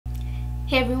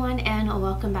Hey everyone, and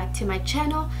welcome back to my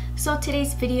channel. So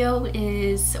today's video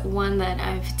is one that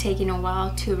I've taken a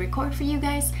while to record for you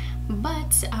guys,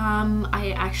 but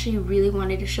I actually really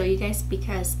wanted to show you guys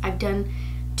because I've done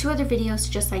two other videos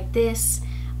just like this,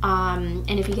 and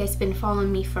if you guys been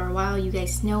following me for a while, you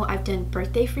guys know I've done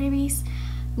birthday freebies.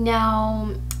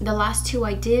 Now the last two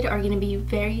I did are going to be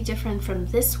very different from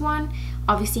this one,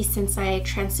 obviously, since I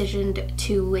transitioned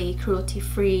to a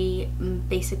cruelty-free,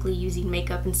 basically using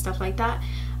makeup and stuff like that.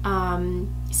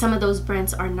 Some of those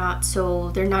brands are not,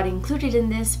 so they're not included in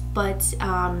this, but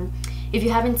if you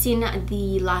haven't seen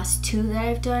the last two that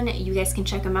I've done, you guys can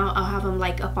check them out. I'll have them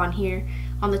like up on here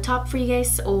on the top for you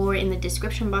guys, or in the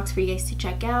description box for you guys to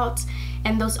check out.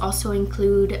 And those also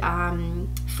include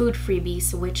food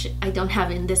freebies, which I don't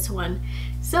have in this one.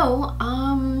 So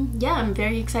yeah, I'm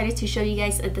very excited to show you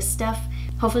guys the stuff.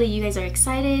 Hopefully you guys are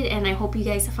excited, and I hope you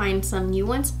guys find some new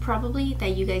ones probably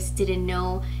that you guys didn't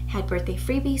know had birthday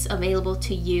freebies available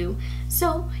to you.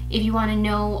 So if you want to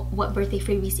know what birthday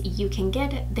freebies you can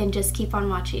get, then just keep on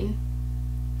watching.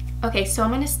 Okay, so I'm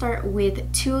going to start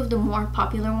with two of the more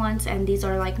popular ones, and these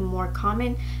are like more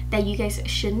common that you guys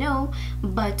should know,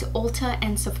 but Ulta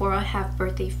and Sephora have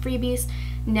birthday freebies.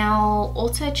 Now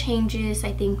Ulta changes,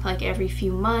 I think, like every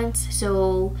few months,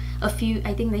 so I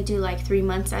think they do like 3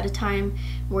 months at a time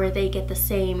where they get the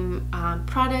same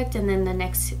product, and then the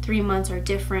next 3 months are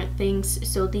different things.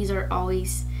 So these are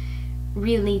always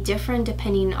really different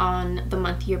depending on the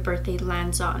month your birthday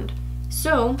lands on.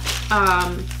 So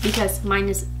because mine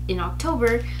is in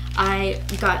October, I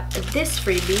got this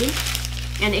freebie,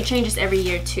 and it changes every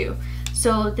year too.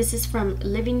 So this is from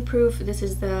Living Proof. This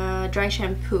is the dry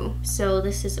shampoo. So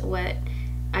this is what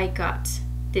I got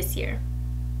this year.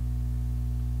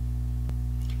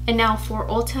 And now for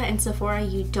Ulta and Sephora,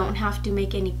 you don't have to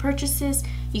make any purchases.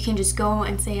 You can just go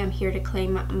and say, I'm here to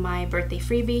claim my birthday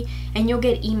freebie, and you'll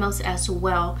get emails as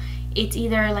well. It's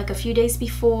either like a few days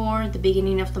before the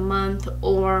beginning of the month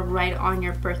or right on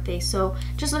your birthday. So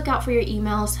just look out for your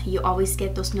emails. You always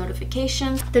get those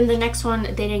notifications. Then the next one,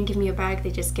 they didn't give me a bag,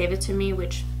 they just gave it to me,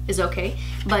 which is okay.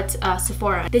 But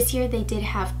Sephora, this year they did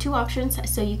have two options.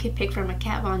 So you could pick from a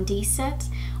Kat Von D set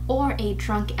or a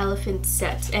Drunk Elephant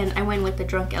set, and I went with the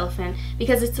Drunk Elephant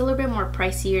because it's a little bit more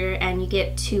pricier, and you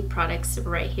get two products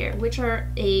right here, which are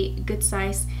a good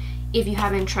size. If you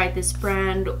haven't tried this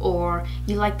brand, or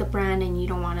you like the brand and you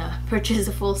don't want to purchase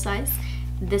a full size,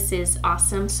 this is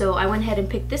awesome. So I went ahead and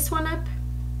picked this one up.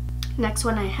 Next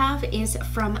one I have is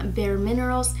from Bare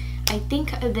Minerals. I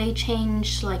think they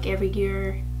change like every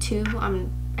year too.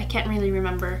 I can't really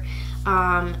remember.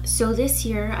 So this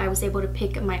year I was able to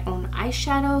pick my own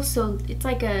eyeshadow. So it's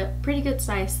like a pretty good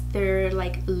size. They're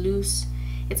like loose.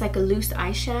 It's like a loose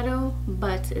eyeshadow,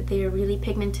 but they're really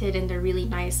pigmented and they're really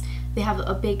nice. They have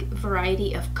a big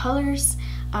variety of colors.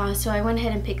 So I went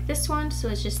ahead and picked this one. So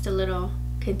it's just a little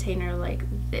container like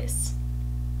this.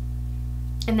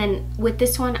 And then with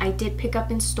this one, I did pick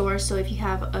up in store. So if you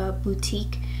have a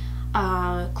boutique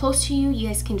close to you, you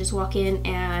guys can just walk in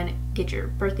and get your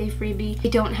birthday freebie. If you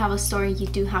don't have a store, you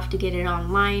do have to get it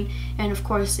online, and of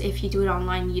course if you do it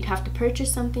online, you'd have to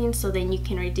purchase something, so then you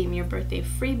can redeem your birthday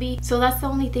freebie. So that's the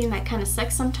only thing that kind of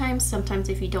sucks sometimes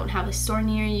if you don't have a store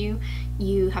near you,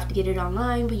 you have to get it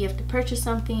online, but you have to purchase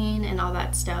something and all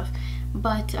that stuff.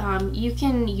 But you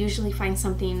can usually find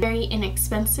something very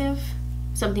inexpensive,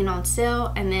 something on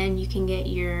sale, and then you can get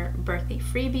your birthday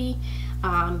freebie.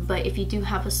 But if you do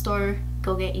have a store,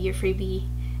 go get your freebie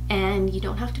and you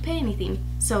don't have to pay anything.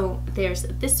 So there's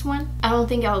this one. I don't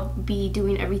think I'll be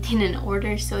doing everything in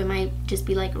order, so it might just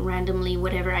be like randomly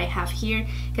whatever I have here,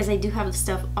 because I do have the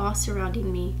stuff all surrounding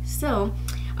me. So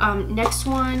next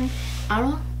one, I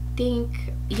don't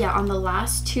think, yeah, on the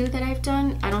last two that I've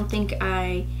done, I don't think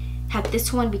I had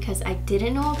this one because I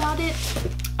didn't know about it.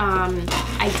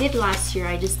 I did last year,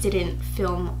 I just didn't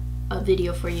film a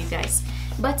video for you guys.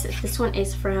 But this one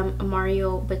is from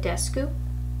Mario Badescu.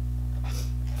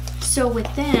 So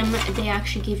with them, they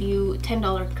actually give you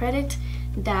 $10 credit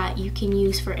that you can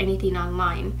use for anything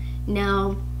online.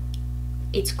 Now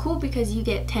it's cool because you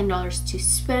get $10 to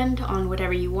spend on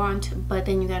whatever you want, but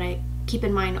then you gotta keep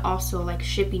in mind also like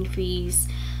shipping fees.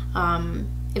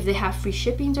 If they have free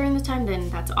shipping during the time, then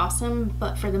that's awesome,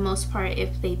 but for the most part,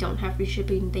 if they don't have free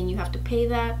shipping, then you have to pay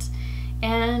that,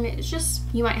 and it's just,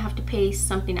 you might have to pay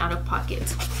something out of pocket,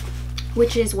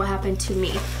 which is what happened to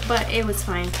me, but it was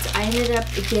fine. I ended up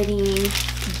getting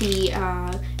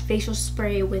the facial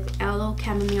spray with aloe,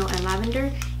 chamomile, and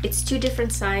lavender. It's two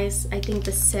different sizes. I think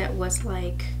the set was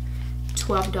like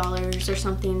 $12 or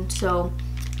something, so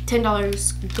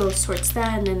 $10 goes towards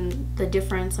that, and then the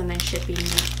difference and then shipping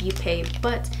you pay.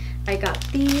 But I got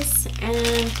these,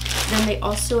 and then they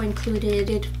also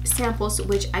included samples,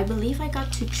 which I believe I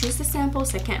got to choose the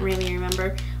samples. I can't really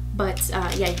remember, but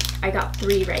yeah, I got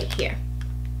 3 right here.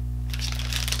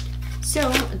 So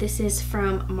this is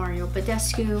from Mario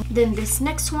Badescu. Then this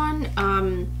next one,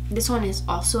 this one is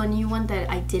also a new one that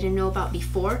I didn't know about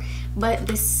before, but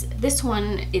this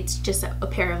one, it's just a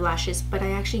pair of lashes, but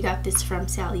I actually got this from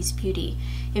Sally's Beauty.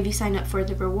 If you sign up for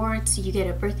the rewards, you get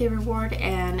a birthday reward,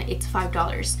 and it's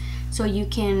 $5. So you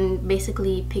can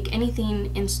basically pick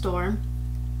anything in store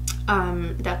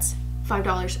that's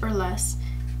 $5 or less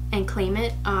and claim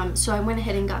it. So I went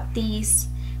ahead and got these,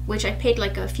 which I paid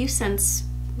like a few cents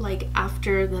like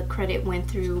after the credit went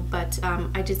through, but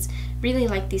I just really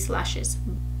like these lashes.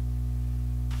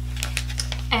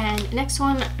 And next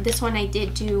one, this one I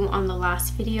did do on the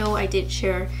last video. I did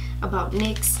share about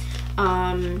NYX,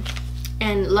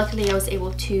 and luckily I was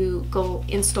able to go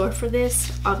in store for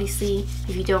this. Obviously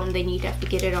if you don't, then you'd have to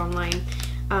get it online,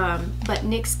 but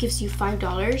NYX gives you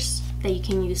 $5 that you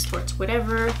can use towards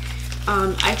whatever.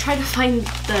 I tried to find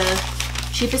the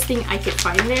cheapest thing I could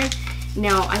find there.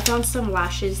 Now I found some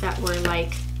lashes that were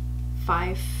like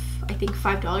I think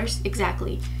 $5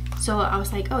 exactly. So I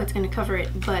was like, oh, it's gonna cover it,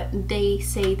 but they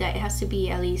say that it has to be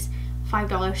at least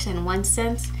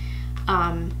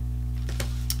 $5.01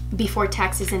 before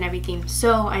taxes and everything.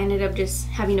 So I ended up just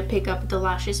having to pick up the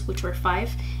lashes, which were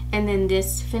 $5, and then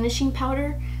this finishing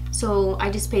powder. So I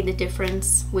just paid the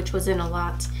difference, which wasn't a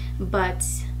lot, but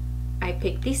I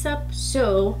picked these up.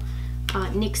 So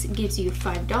NYX gives you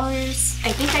 $5.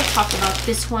 I think I talked about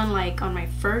this one like on my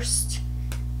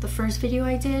the first video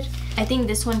I did. I think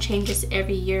this one changes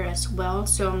every year as well,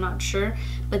 so I'm not sure,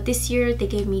 but this year they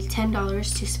gave me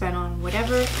 $10 to spend on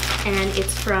whatever, and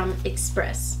it's from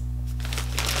Express.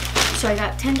 So I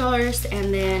got $10,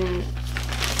 and then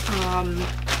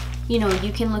you know,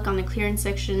 you can look on the clearance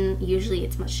section. Usually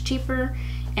it's much cheaper,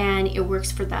 and it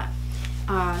works for that.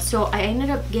 So I ended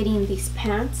up getting these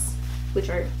pants, which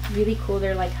are really cool.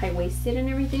 They're like high-waisted and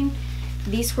everything.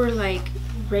 These were like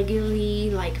regularly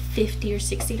like $50 or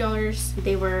 $60.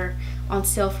 They were on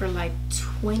sale for like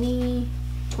 $20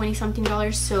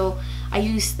 something. So I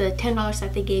used the $10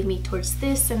 that they gave me towards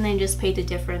this, and then just paid the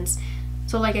difference.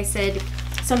 So like I said,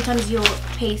 sometimes you'll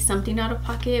pay something out of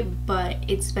pocket, but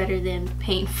it's better than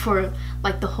paying for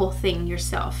like the whole thing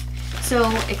yourself. So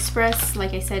Express,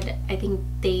 like I said, I think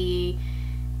they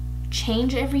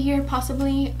change every year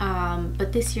possibly,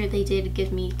 but this year they did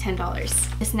give me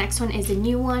 $10. This next one is a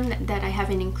new one that I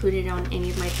haven't included on any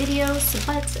of my videos,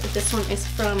 but this one is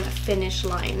from Finish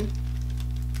Line.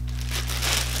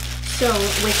 So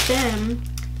with them,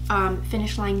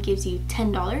 Finish Line gives you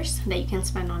 $10 that you can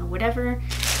spend on whatever,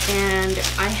 and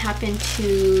I happened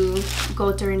to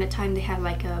go during the time they had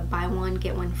like a buy one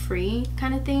get one free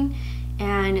kind of thing,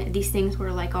 and these things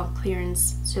were like on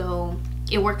clearance, so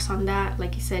it works on that.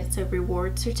 Like you said, it's a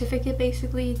reward certificate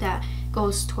basically that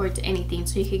goes towards anything,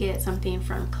 so you could get something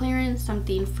from clearance,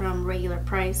 something from regular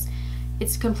price.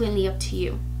 It's completely up to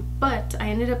you. But I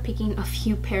ended up picking a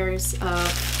few pairs of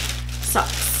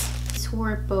socks. These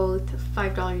were both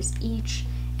 $5 each,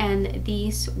 and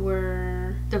these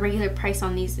were, the regular price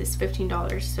on these is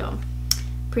 $15, so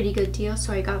pretty good deal.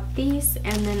 So I got these,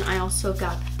 and then I also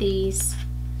got these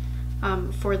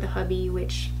for the hubby,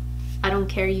 which I don't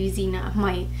care using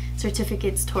my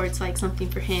certificates towards like something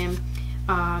for him.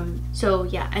 So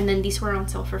yeah, and then these were on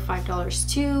sale for $5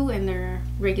 too, and their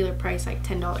regular price like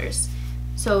 $10.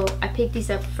 So I picked these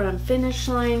up from Finish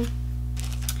Line.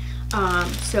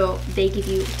 So they give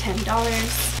you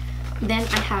 $10. Then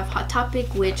I have Hot Topic,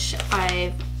 which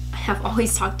I have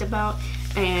always talked about,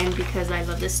 and because I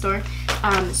love this store.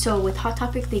 So with Hot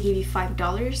Topic they give you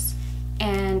 $5,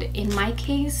 and in my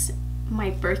case, my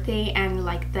birthday and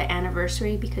like the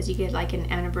anniversary, because you get like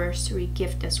an anniversary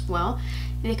gift as well,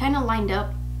 they kind of lined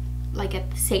up like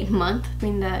at the same month.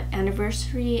 Between the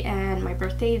anniversary and my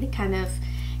birthday, they kind of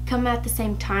come at the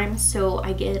same time, so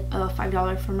I get a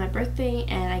 $5 for my birthday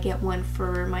and I get one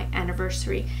for my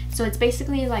anniversary. So it's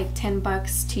basically like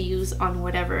 $10 to use on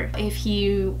whatever. If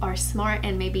you are smart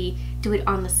and maybe do it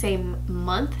on the same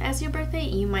month as your birthday,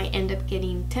 you might end up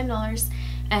getting $10,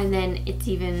 and then it's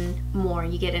even more,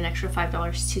 you get an extra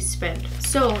 $5 to spend.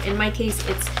 So in my case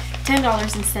it's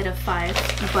 $10 instead of $5,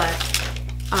 but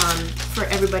for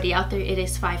everybody out there it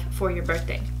is $5 for your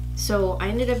birthday. So I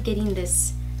ended up getting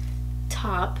this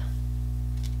top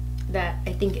that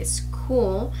I think is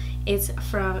cool. It's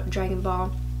from Dragon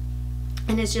Ball,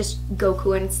 and it's just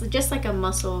Goku, and it's just like a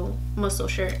muscle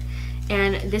shirt.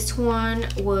 And this one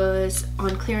was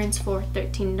on clearance for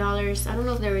 $13. I don't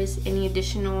know if there is any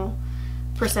additional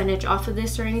percentage off of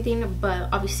this or anything, but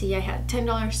obviously I had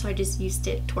 $10, so I just used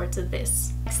it towards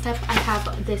this. Next up, I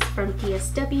have this from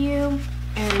DSW,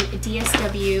 and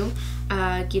DSW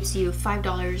gives you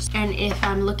 $5. And if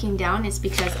I'm looking down, it's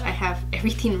because I have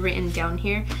everything written down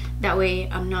here. That way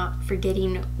I'm not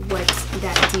forgetting what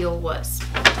that deal was.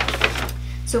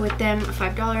 So with them,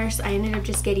 $5, I ended up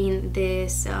just getting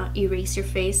this erase your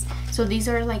face. So these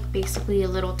are like basically a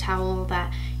little towel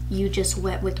that you just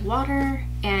wet with water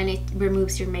and it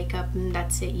removes your makeup, and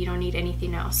that's it. You don't need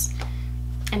anything else.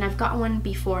 And I've got one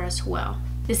before as well.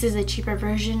 This is a cheaper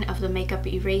version of the makeup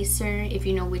eraser, if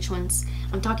you know which ones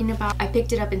I'm talking about. I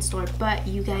picked it up in store, but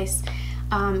you guys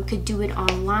could do it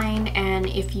online, and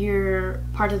if you're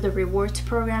part of the rewards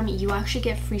program, you actually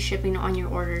get free shipping on your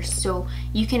orders. So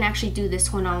you can actually do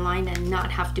this one online and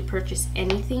not have to purchase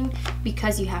anything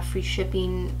because you have free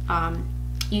shipping.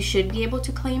 You should be able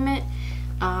to claim it.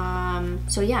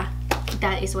 So yeah,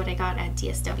 that is what I got at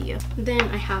DSW. Then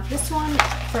I have this one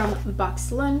from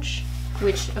Box Lunch,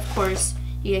 which of course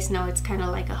you guys know it's kind of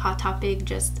like a Hot Topic,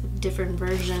 just a different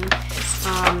version.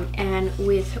 And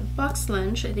with Box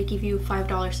Lunch, they give you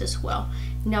 $5 as well.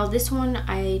 Now this one,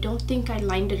 I don't think I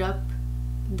lined it up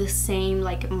the same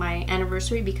like my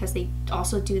anniversary, because they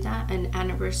also do that, an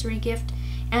anniversary gift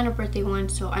and a birthday one.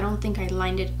 So I don't think I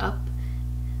lined it up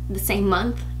the same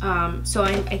month. So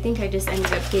I think I just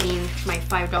ended up getting my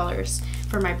 $5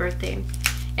 for my birthday.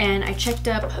 And I checked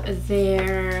up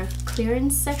their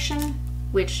clearance section,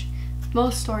 which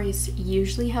most stores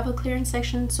usually have a clearance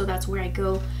section, so that's where I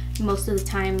go most of the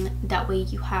time. That way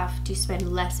you have to spend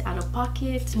less out of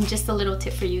pocket. And just a little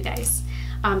tip for you guys.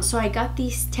 So I got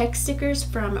these text stickers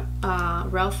from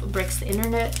Ralph Breaks the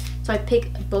Internet. So I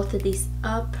picked both of these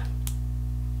up.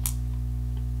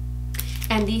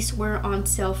 And these were on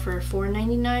sale for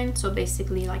 $4.99, so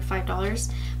basically like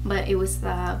 $5. But it was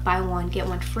the buy one get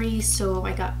one free, so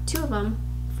I got 2 of them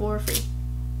for free.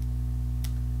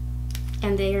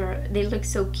 And they look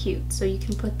so cute. So you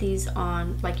can put these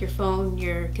on like your phone,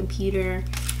 your computer,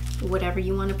 whatever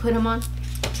you want to put them on.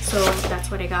 So that's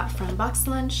what I got from Box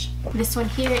Lunch. This one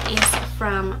here is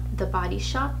from The Body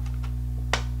Shop.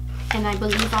 And I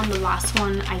believe on the last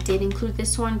one I did include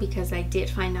this one because I did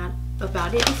find out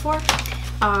about it before.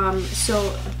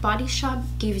 So Body Shop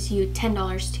gives you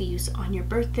 $10 to use on your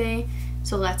birthday.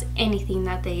 So that's anything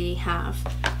that they have.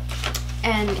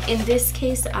 And in this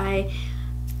case, I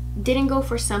didn't go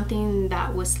for something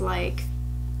that was like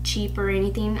cheap or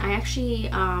anything. I actually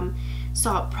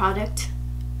saw a product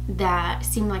that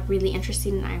seemed like really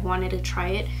interesting and I wanted to try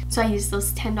it, so I used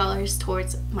those $10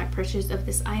 towards my purchase of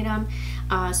this item.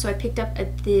 So I picked up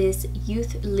this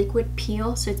youth liquid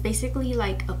peel. So it's basically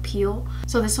like a peel.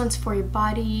 So this one's for your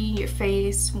body, your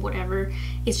face, whatever.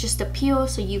 It's just a peel,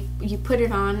 so you put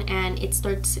it on and it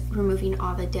starts removing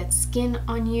all the dead skin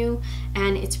on you,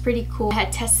 and it's pretty cool. I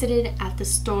had tested it at the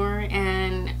store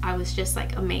and I was just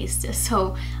like amazed.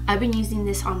 So I've been using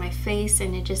this on my face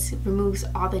and it just removes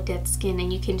all the dead skin,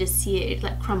 and you can just see it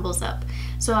like crumbles up.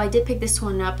 So I did pick this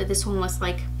one up, but this one was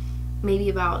like maybe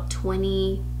about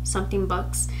 20 something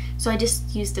bucks, so I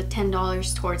just used the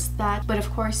 $10 towards that. But of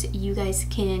course you guys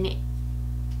can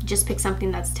just pick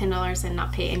something that's $10 and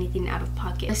not pay anything out of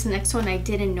pocket. This next one I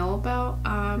didn't know about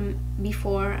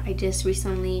before. I just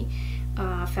recently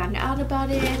found out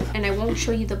about it, and I won't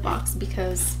show you the box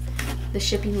because the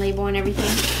shipping label and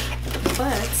everything,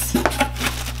 but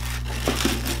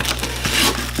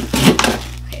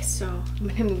so I'm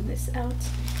gonna move this out.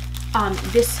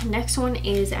 This next one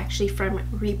is actually from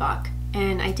Reebok,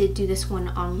 and I did do this one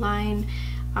online.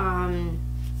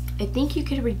 I think you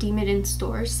could redeem it in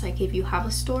stores, like if you have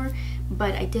a store,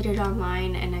 but I did it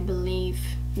online and I believe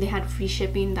they had free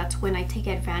shipping. That's when I take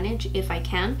advantage if I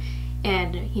can,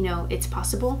 and you know, it's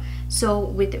possible. So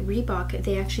with Reebok,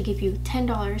 they actually give you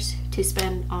 $10 to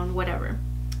spend on whatever.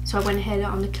 So I went ahead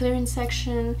on the clearance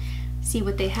section, see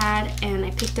what they had, and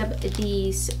I picked up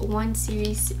these 1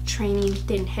 series training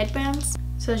thin headbands.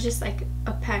 So it's just like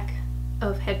a pack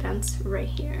of headbands right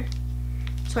here.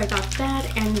 So I got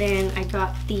that, and then I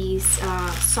got these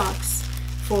socks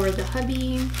for the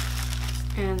hubby,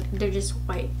 and they're just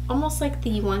white, almost like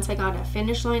the ones I got at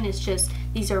Finish Line. It's just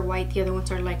these are white, the other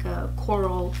ones are like a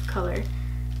coral color.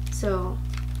 So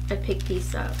I picked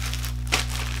these up.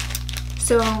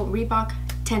 So Reebok,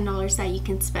 $10 that you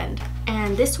can spend.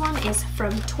 And this one is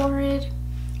from Torrid,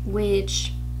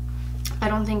 which I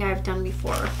don't think I've done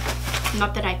before,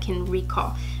 not that I can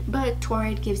recall, but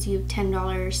Torrid gives you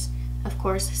 $10, of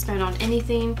course, spend on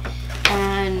anything.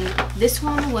 And this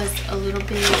one was a little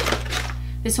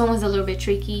bit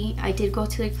tricky. I did go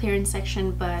to the clearance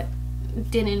section, but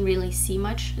didn't really see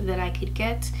much that I could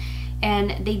get.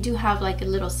 and they do have like a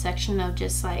little section of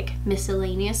just like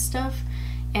miscellaneous stuff,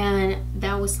 and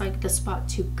that was like the spot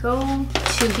to go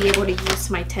to be able to use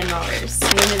my $10. I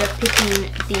ended up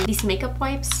picking these makeup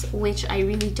wipes, which I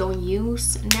really don't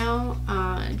use now,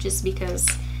 just because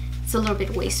it's a little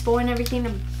bit wasteful and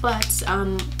everything, but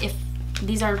if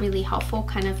these are really helpful,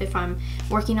 kind of if I'm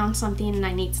working on something and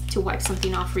I need to wipe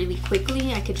something off really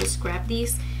quickly, I could just grab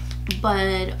these.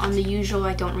 But on the usual,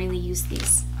 I don't really use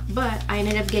these. But I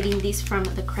ended up getting these from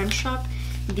the Creme Shop.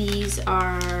 These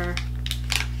are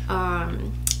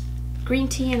green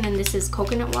tea, and then this is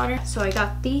coconut water. So I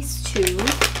got these two,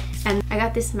 and I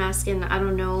got this mask, and I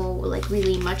don't know like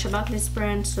really much about this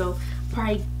brand, so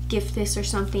probably gift this or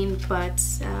something, but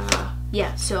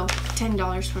yeah, so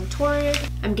 $10 from Torrid.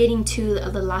 I'm getting to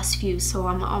the last few, so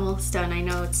I'm almost done. I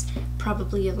know it's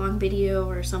probably a long video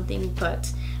or something,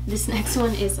 but this next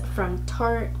one is from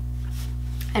Tarte,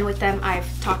 and with them I've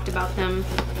talked about them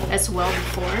as well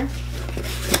before.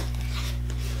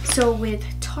 So with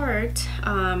Tarte,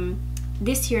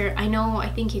 this year, I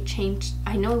think it changed.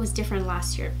 I know it was different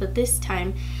last year, but this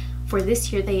time for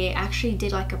this year they actually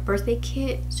did like a birthday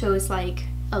kit, so it's like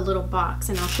a little box,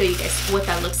 and I'll show you guys what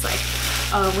that looks like.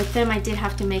 With them I did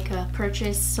have to make a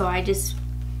purchase, so I just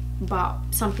bought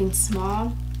something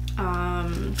small,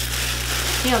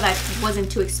 you know, that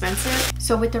wasn't too expensive.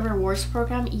 So with the rewards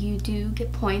program, you do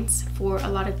get points for a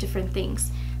lot of different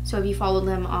things. So if you follow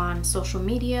them on social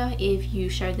media, if you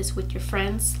share this with your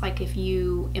friends, like if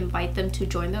you invite them to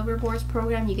join the rewards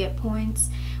program, you get points.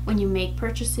 When you make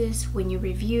purchases, when you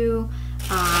review,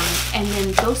 and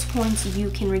then those points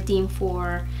you can redeem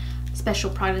for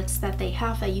special products that they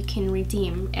have that you can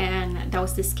redeem, and that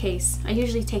was this case. I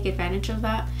usually take advantage of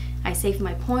that. I save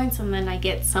my points and then I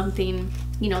get something,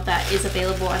 you know, that is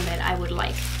available and that I would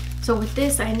like. So with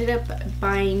this, I ended up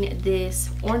buying this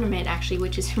ornament actually,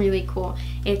 which is really cool.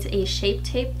 It's a shape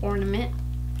tape ornament,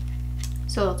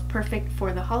 so it's perfect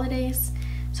for the holidays.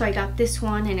 So I got this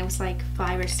one, and it was like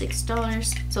 $5 or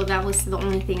 $6. So that was the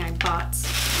only thing I bought.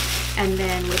 And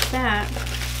then with that,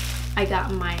 I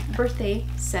got my birthday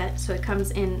set. So it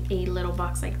comes in a little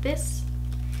box like this,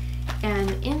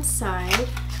 and inside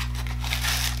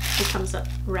it comes up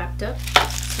wrapped up.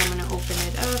 So I'm gonna open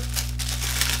it up.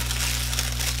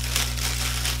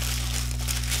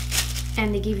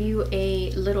 And they give you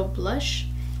a little blush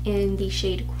in the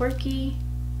shade Quirky.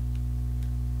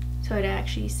 So it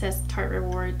actually says Tarte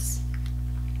Rewards.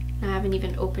 I haven't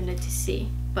even opened it to see,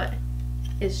 but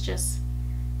it's just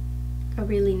a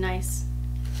really nice,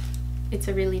 it's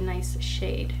a really nice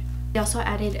shade. They also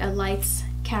added a lights,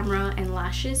 camera, and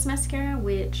lashes mascara,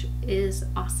 which is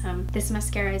awesome. This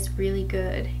mascara is really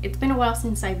good. It's been a while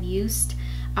since I've used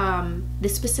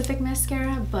this specific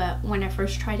mascara, but when I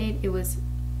first tried it, it was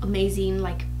amazing.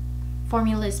 Like,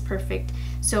 formula is perfect,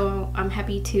 so I'm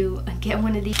happy to get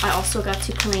one of these. I also got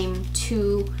to claim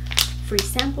 2 free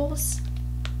samples,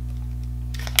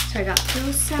 so I got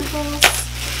 2 samples,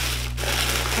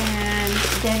 and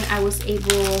then I was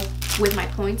able, with my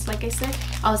points, like I said,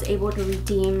 I was able to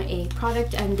redeem a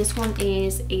product, and this one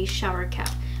is a shower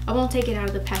cap. I won't take it out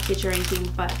of the package or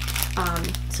anything, but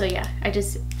so yeah, I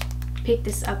just picked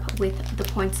this up with the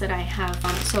points that I have.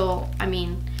 So I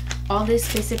mean, all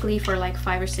this basically for like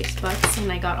 $5 or $6,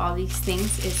 and I got all these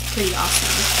things, is pretty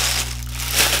awesome.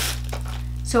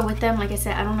 So with them, like I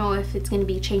said, I don't know if it's going to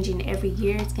be changing every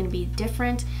year. It's going to be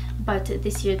different, but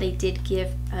this year they did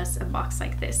give us a box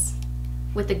like this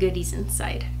with the goodies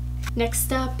inside.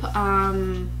 Next up,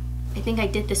 I think I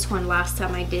did this one last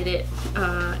time I did it.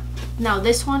 Now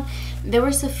this one, there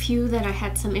was a few that I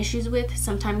had some issues with.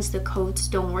 Sometimes the codes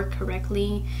don't work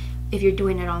correctly if you're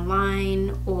doing it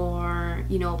online, or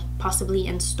you know, possibly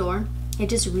in store. It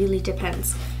just really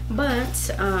depends.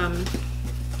 But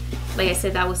like I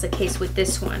said, that was the case with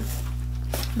this one.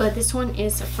 But this one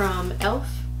is from Elf,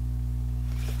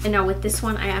 and now with this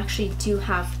one I actually do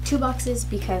have 2 boxes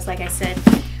because, like I said,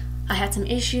 I had some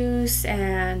issues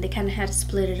and they kind of had to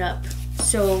split it up.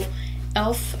 So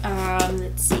Elf,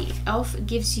 let's see, Elf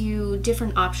gives you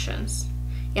different options.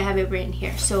 Yeah, I have it written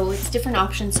here. So it's different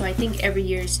options, so I think every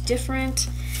year is different,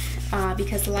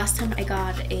 because the last time I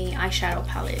got a eyeshadow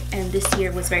palette, and this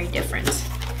year was very different.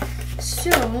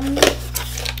 So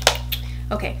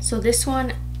okay, so this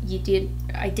one I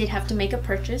did have to make a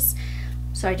purchase,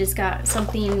 so I just got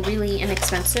something really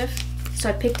inexpensive. So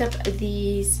I picked up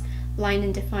these Line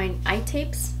and Define eye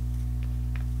tapes.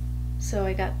 So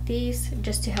I got these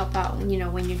just to help out, you know,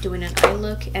 when you're doing an eye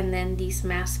look, and then these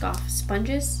mask off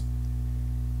sponges.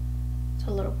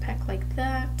 So a little pack like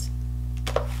that.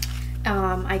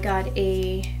 I got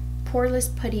a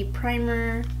poreless putty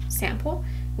primer sample.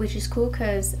 which is cool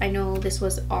because I know this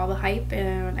was all the hype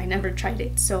and I never tried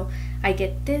it, so I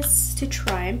get this to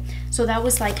try. So that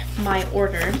was like my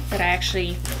order that I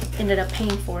actually ended up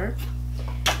paying for,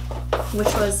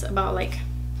 which was about like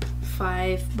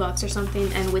 $5 or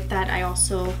something, and with that I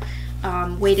also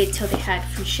waited till they had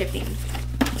free shipping.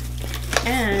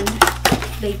 And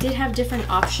they did have different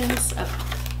options of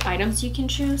items you can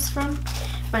choose from,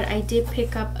 but I did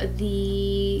pick up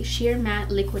the sheer matte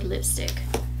liquid lipstick.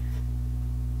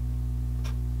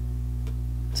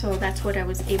 So that's what I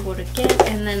was able to get,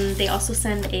 and then they also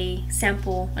send a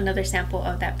sample, another sample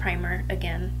of that primer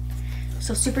again.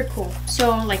 So super cool.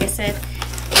 So like I said,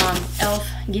 e.l.f.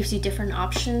 gives you different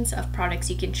options of products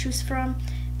you can choose from,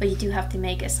 but you do have to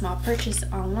make a small purchase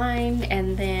online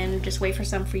and then just wait for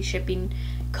some free shipping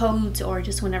codes or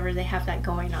just whenever they have that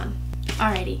going on.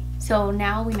 Alrighty, so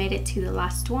now we made it to the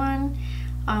last one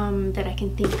that I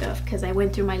can think of, because I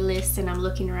went through my list and I'm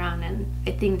looking around and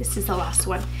I think this is the last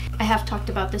one. I have talked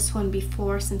about this one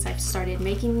before since I've started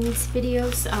making these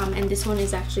videos, and this one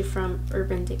is actually from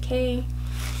Urban Decay,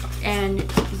 and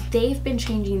they've been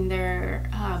changing their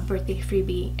birthday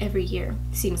freebie every year,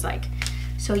 seems like.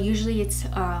 So usually it's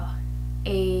a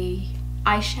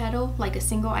eyeshadow, like a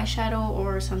single eyeshadow,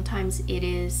 or sometimes it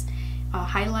is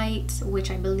highlight,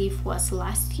 which I believe was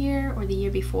last year or the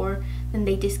year before. Then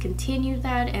they discontinued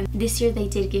that, and this year they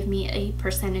did give me a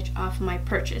percentage off my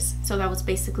purchase. So that was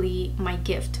basically my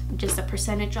gift, just a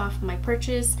percentage off my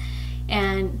purchase.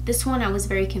 And this one I was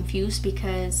very confused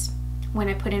because when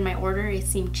I put in my order it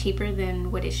seemed cheaper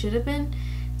than what it should have been.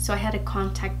 So I had to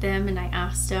contact them and I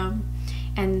asked them,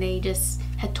 and they just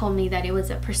had told me that it was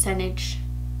a percentage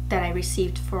that I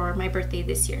received for my birthday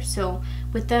this year. So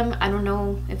with them, I don't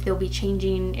know if they'll be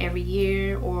changing every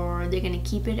year or they're gonna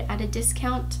keep it at a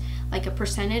discount, like a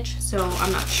percentage, so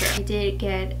I'm not sure. I did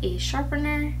get a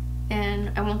sharpener,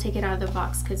 and I won't take it out of the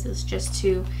box because it's just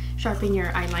to sharpen your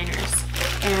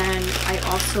eyeliners. And I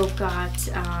also got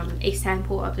a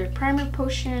sample of their primer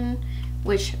potion,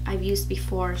 which I've used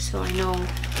before, so I know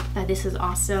that this is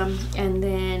awesome. And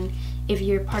then if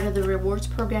you're part of the rewards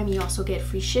program, you also get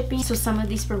free shipping. So some of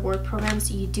these reward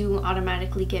programs you do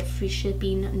automatically get free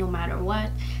shipping no matter what.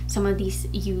 Some of these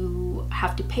you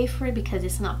have to pay for it because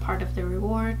it's not part of the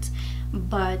rewards.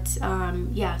 But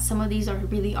yeah, some of these are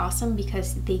really awesome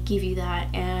because they give you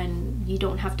that and you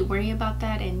don't have to worry about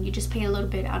that, and you just pay a little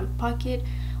bit out of pocket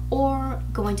or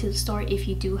go into the store if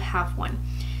you do have one.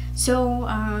 So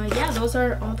yeah, those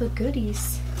are all the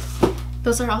goodies.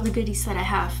 Those are all the goodies that I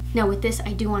have. Now with this,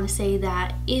 I do want to say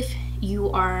that if you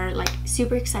are like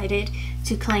super excited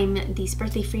to claim these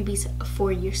birthday freebies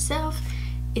for yourself,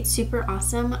 it's super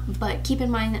awesome, but keep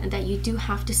in mind that you do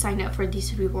have to sign up for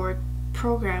these reward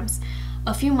programs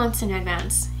a few months in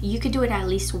advance. You could do it at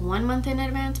least 1 month in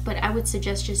advance, but I would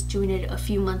suggest just doing it a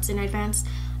few months in advance.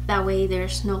 That way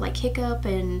there's no like hiccup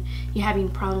and you're having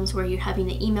problems where you're having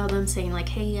to email them saying like,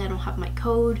 hey, I don't have my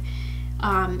code.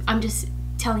 I'm just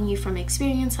telling you from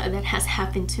experience that has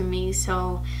happened to me.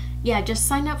 So yeah, just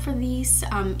sign up for these.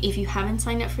 If you haven't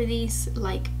signed up for these,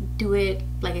 like do it,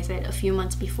 like I said, a few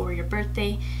months before your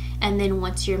birthday, and then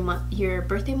once your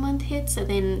birthday month hits,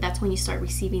 then that's when you start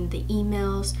receiving the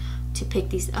emails to pick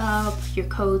these up, your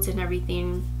codes and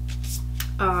everything.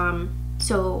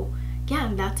 So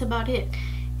yeah, that's about it.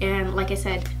 And like I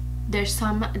said, there's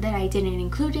some that I didn't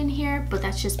include in here, but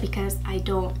that's just because I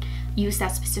don't use that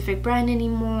specific brand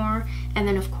anymore. And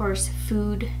then of course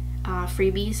food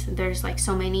freebies, there's like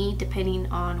so many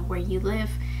depending on where you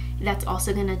live. That's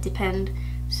also gonna depend.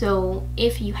 So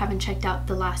if you haven't checked out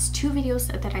the last 2 videos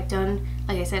that I've done,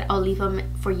 like I said, I'll leave them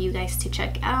for you guys to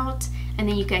check out, and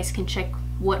then you guys can check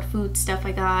what food stuff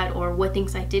I got or what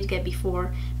things I did get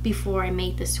before I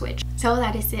made the switch. So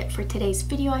that is it for today's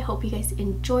video. I hope you guys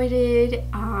enjoyed it.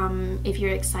 If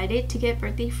you're excited to get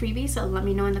birthday freebies, so let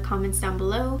me know in the comments down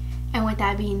below. And with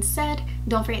that being said,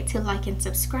 don't forget to like and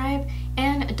subscribe,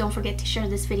 and don't forget to share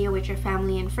this video with your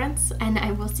family and friends, and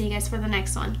I will see you guys for the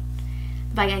next one.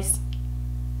 Bye guys.